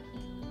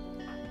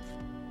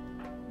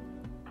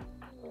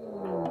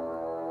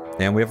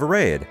 And we have a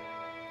raid.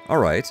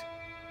 Alright.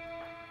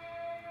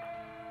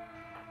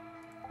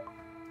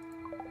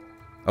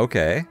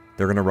 Okay,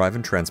 they're going to arrive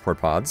in transport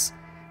pods,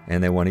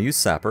 and they want to use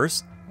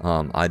sappers.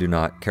 I do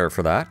not care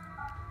for that.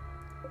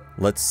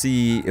 Let's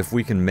see if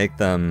we can make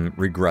them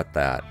regret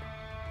that.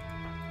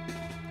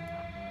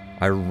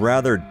 I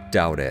rather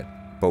doubt it,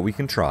 but we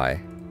can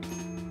try.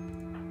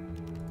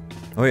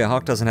 Oh yeah,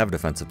 Hawk doesn't have a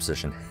defensive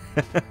position.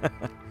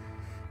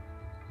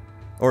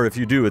 Or if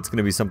you do, it's going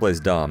to be someplace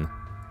dumb.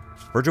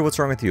 Virgil, what's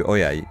wrong with you? Oh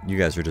yeah, you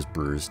guys are just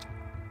bruised.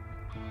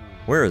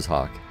 Where is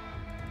Hawk?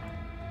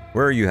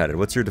 Where are you headed?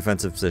 What's your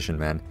defensive position,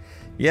 man?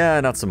 Yeah,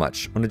 not so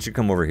much. Why don't you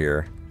come over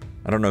here?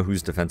 I don't know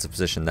whose defensive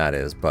position that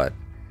is, but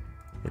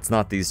it's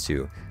not these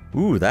two.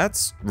 Ooh,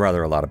 that's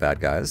rather a lot of bad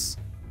guys.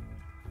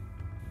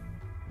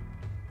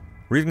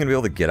 We're even going to be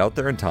able to get out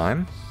there in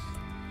time?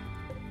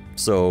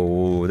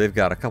 So, they've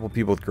got a couple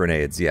people with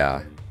grenades,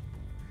 yeah.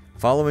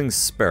 Following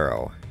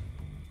Sparrow.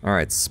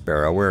 Alright,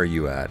 Sparrow, where are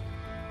you at?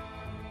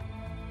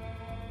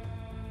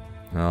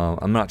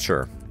 I'm not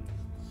sure.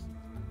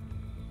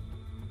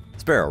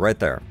 Sparrow, right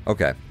there.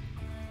 Okay.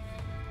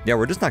 Yeah,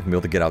 we're just not going to be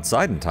able to get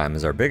outside in time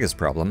is our biggest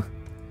problem.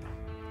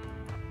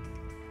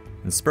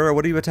 And Sparrow,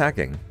 what are you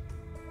attacking?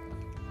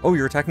 Oh,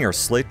 you're attacking our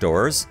slate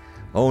doors?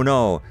 Oh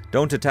no,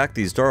 don't attack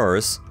these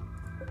doors.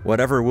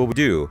 Whatever will we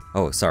do?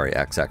 Oh, sorry,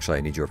 X, actually,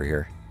 I need you over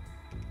here.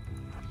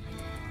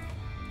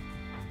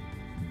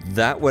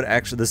 That would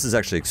actually, this is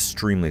actually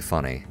extremely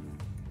funny.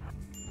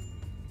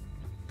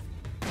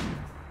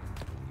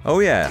 Oh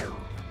yeah,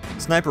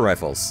 sniper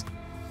rifles.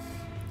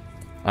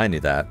 I knew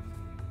that.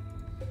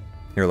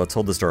 Here, let's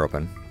hold this door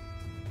open.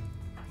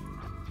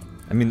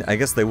 I mean, I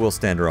guess they will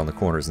stand around the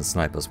corners and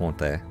snipe us, won't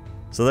they?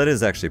 So that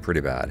is actually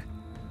pretty bad.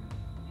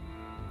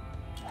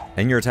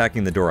 And you're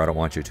attacking the door I don't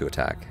want you to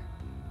attack.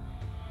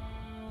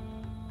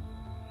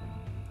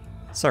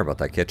 Sorry about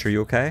that, Kitch. Are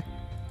you okay?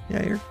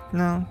 Yeah, you're...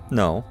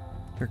 No.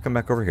 Here, come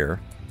back over here.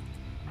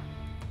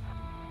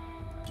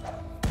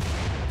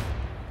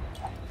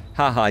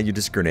 Haha, you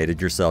just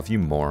grenaded yourself, you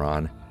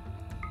moron.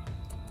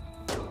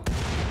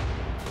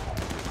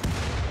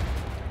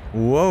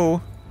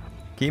 Whoa.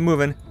 Keep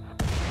moving.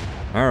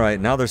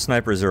 Alright, now their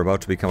snipers are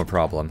about to become a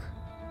problem.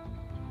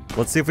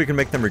 Let's see if we can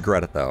make them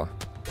regret it, though.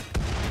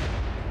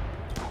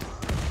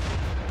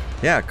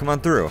 Yeah, come on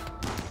through.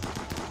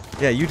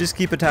 Yeah, you just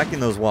keep attacking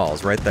those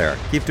walls right there.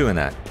 Keep doing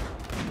that.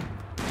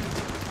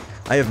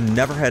 I have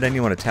never had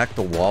anyone attack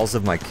the walls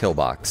of my kill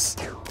box.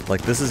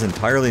 Like, this is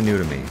entirely new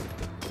to me.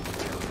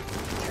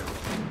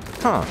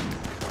 Huh.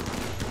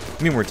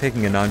 I mean, we're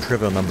taking a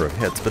non-trivial number of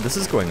hits, but this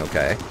is going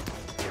okay.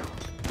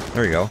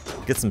 There you go.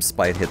 Get some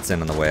spite hits in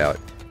on the way out.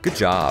 Good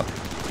job.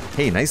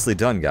 Hey, nicely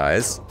done,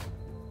 guys.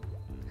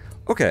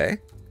 Okay.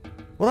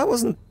 Well, that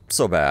wasn't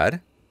so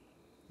bad.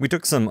 We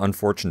took some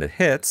unfortunate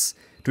hits.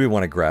 Do we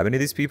want to grab any of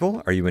these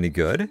people? Are you any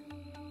good?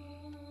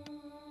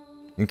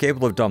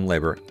 Incapable of dumb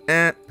labor.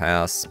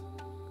 Pass.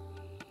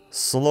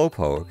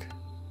 Slowpoke.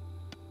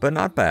 But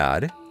not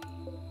bad.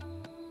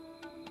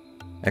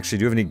 Actually,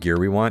 do you have any gear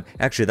we want?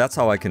 Actually, that's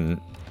how I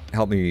can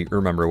help me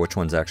remember which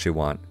ones I actually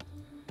want.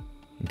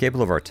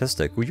 Incapable of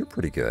artistic. Well, you're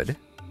pretty good.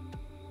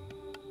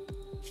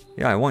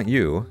 Yeah, I want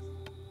you.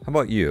 How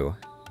about you?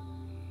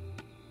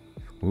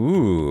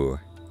 Ooh.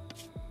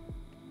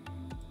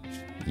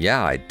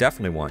 Yeah, I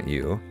definitely want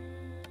you.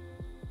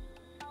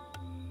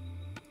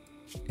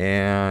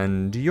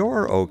 And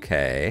you're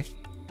okay.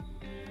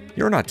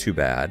 You're not too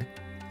bad.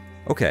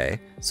 Okay,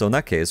 so in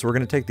that case, we're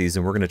going to take these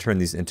and we're going to turn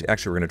these into...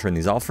 Actually, we're going to turn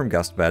these all from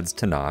guest beds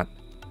to not.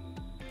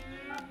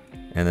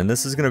 And then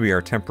this is going to be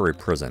our temporary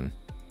prison.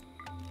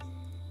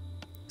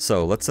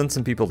 So, let's send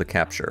some people to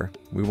capture.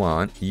 We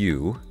want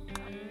you.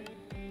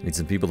 Need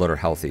some people that are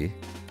healthy.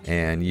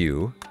 And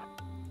you.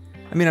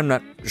 I mean, I'm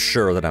not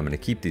sure that I'm going to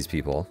keep these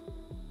people.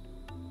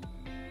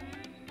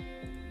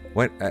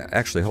 What?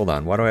 Actually, hold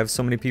on. Why do I have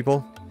so many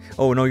people?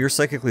 Oh, no, you're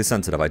psychically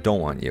sensitive. I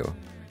don't want you.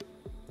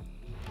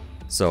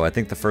 So, I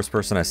think the first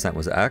person I sent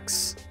was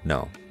X.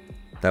 No.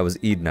 That was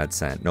Eden I'd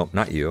sent. Nope,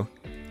 not you.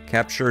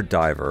 Capture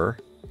Diver.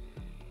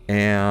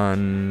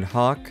 And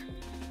Hawk.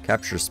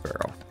 Capture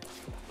Sparrow.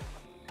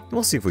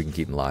 We'll see if we can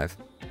keep them alive.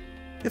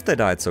 If they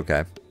die, it's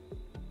okay.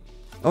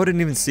 Oh, I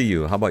didn't even see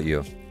you. How about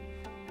you?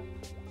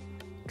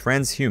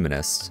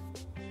 Transhumanist.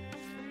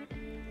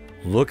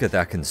 Look at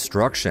that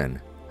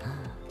construction.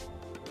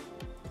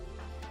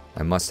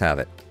 I must have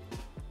it.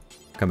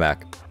 Come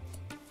back.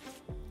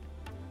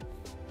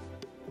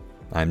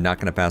 I'm not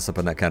going to pass up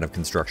on that kind of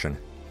construction.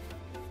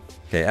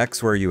 Okay,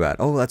 X, where are you at?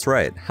 Oh, that's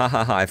right. Ha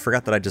ha ha, I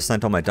forgot that I just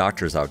sent all my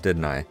doctors out,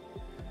 didn't I?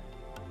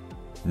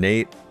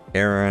 Nate,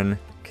 Aaron,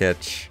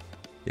 Kitch.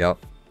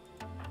 Yep.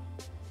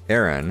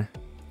 Aaron.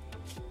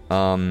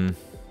 Tend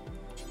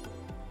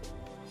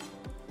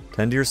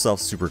to yourself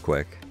super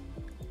quick.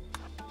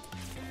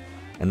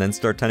 And then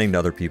start tending to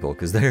other people,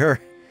 because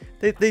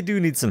they do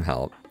need some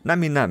help. I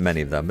mean, not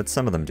many of them, but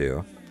some of them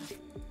do.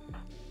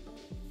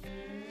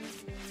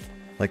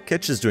 Like,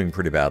 Kitch is doing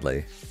pretty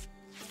badly.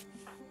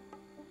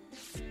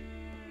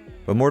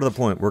 But more to the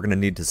point, we're going to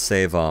need to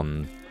save all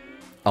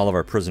of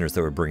our prisoners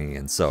that we're bringing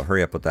in, so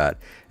hurry up with that.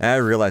 And I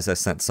realized I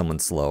sent someone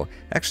slow.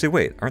 Actually,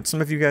 wait, aren't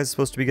some of you guys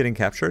supposed to be getting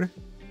captured?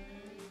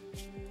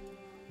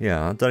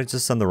 Yeah, did I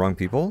just send the wrong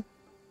people?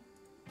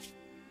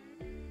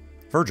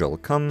 Virgil,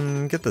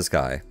 come get this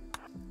guy.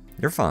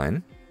 You're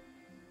fine.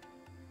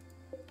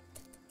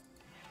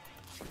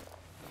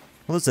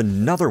 Well, there's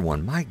another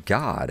one, my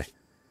god.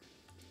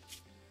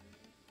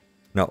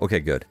 No, okay,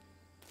 good.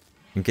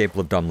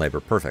 Incapable of dumb labor,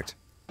 perfect.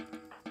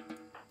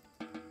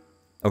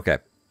 Okay.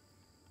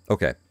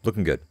 Okay,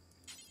 looking good.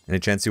 Any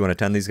chance you want to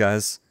tend these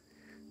guys?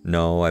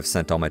 No, I've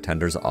sent all my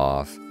tenders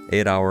off.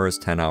 8 hours,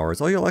 10 hours.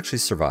 Oh, you'll actually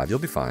survive. You'll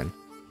be fine.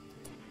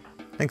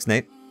 Thanks,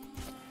 Nate.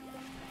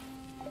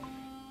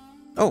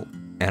 Oh,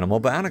 animal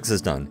bionics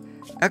is done.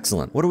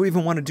 Excellent. What do we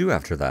even want to do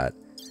after that?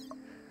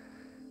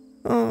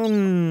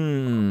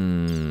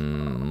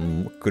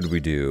 What could we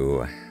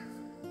do?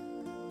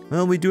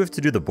 Well, we do have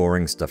to do the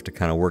boring stuff to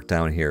kind of work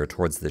down here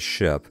towards the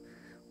ship.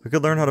 We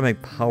could learn how to make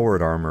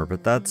powered armor,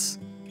 but that's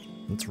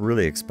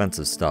really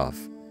expensive stuff.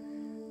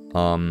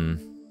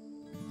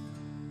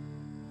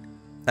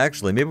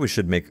 Actually, maybe we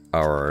should make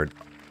our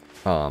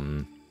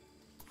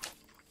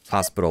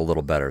hospital a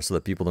little better so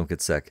that people don't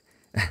get sick.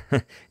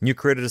 And you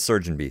created a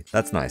surgeon bee.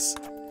 That's nice.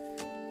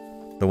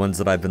 The ones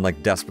that I've been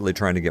like desperately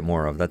trying to get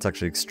more of. That's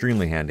actually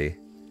extremely handy.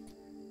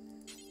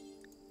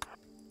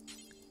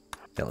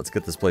 Yeah, let's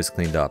get this place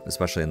cleaned up,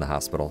 especially in the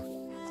hospital.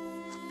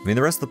 I mean,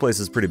 the rest of the place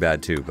is pretty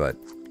bad too, but...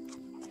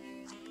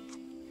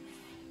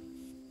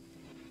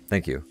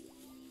 Thank you.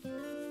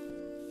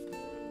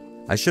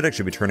 I should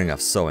actually be turning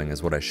off sewing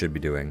is what I should be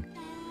doing.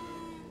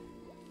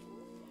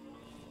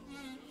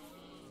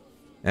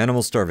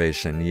 Animal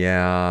starvation,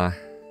 yeah.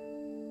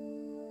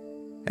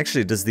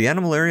 Actually, does the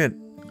animal area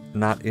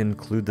not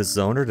include this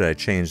zone, or did I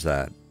change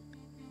that?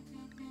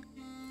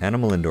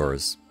 Animal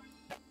indoors.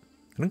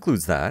 It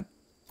includes that.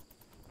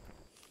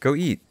 Go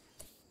eat.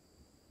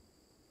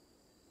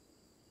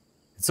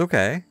 It's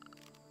okay.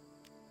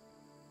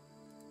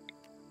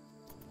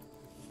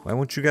 Why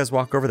won't you guys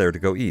walk over there to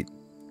go eat?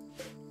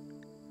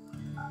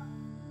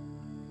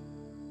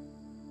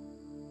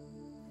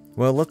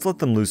 Well, let's let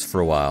them loose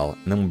for a while,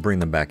 and then we'll bring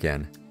them back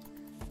in.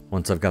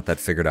 Once I've got that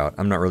figured out.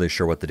 I'm not really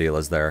sure what the deal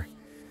is there.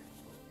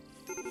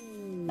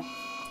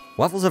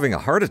 Waffle's having a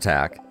heart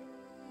attack?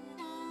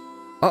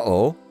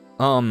 Uh-oh.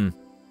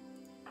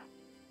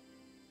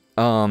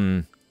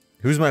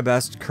 Who's my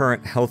best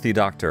current healthy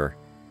doctor?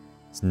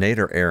 It's Nate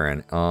or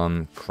Aaron?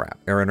 Crap.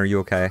 Aaron, are you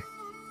okay?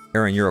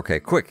 Aaron, you're okay.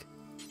 Quick!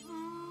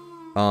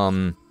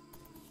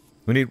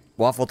 We need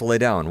Waffle to lay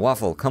down.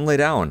 Waffle, come lay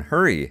down.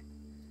 Hurry!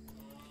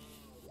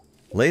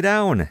 Lay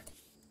down!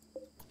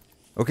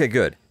 Okay,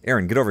 good.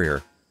 Aaron, get over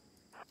here.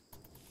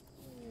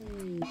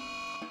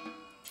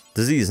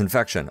 Disease,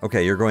 infection.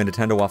 Okay, you're going to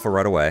tend to Waffle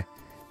right away.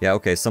 Yeah,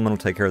 okay, someone will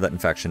take care of that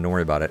infection. Don't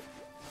worry about it.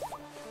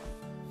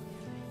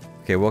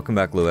 Okay, welcome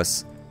back,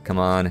 Lewis. Come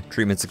on.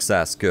 Treatment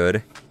success.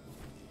 Good.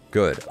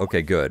 Good.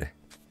 Okay, good.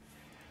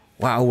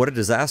 Wow, what a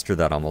disaster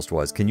that almost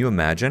was. Can you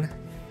imagine?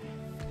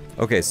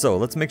 Okay, so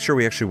let's make sure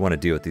we actually want to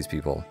deal with these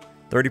people.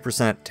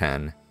 30%,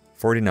 10.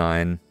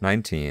 49,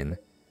 19.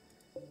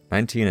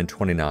 19 and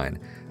 29.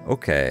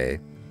 Okay.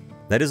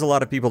 That is a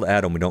lot of people to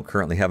add when we don't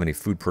currently have any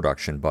food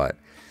production, but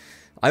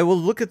I will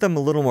look at them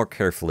a little more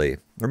carefully.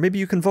 Or maybe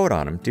you can vote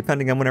on them,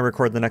 depending on when I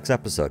record the next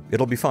episode.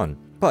 It'll be fun.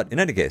 But in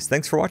any case,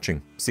 thanks for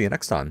watching. See you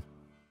next time.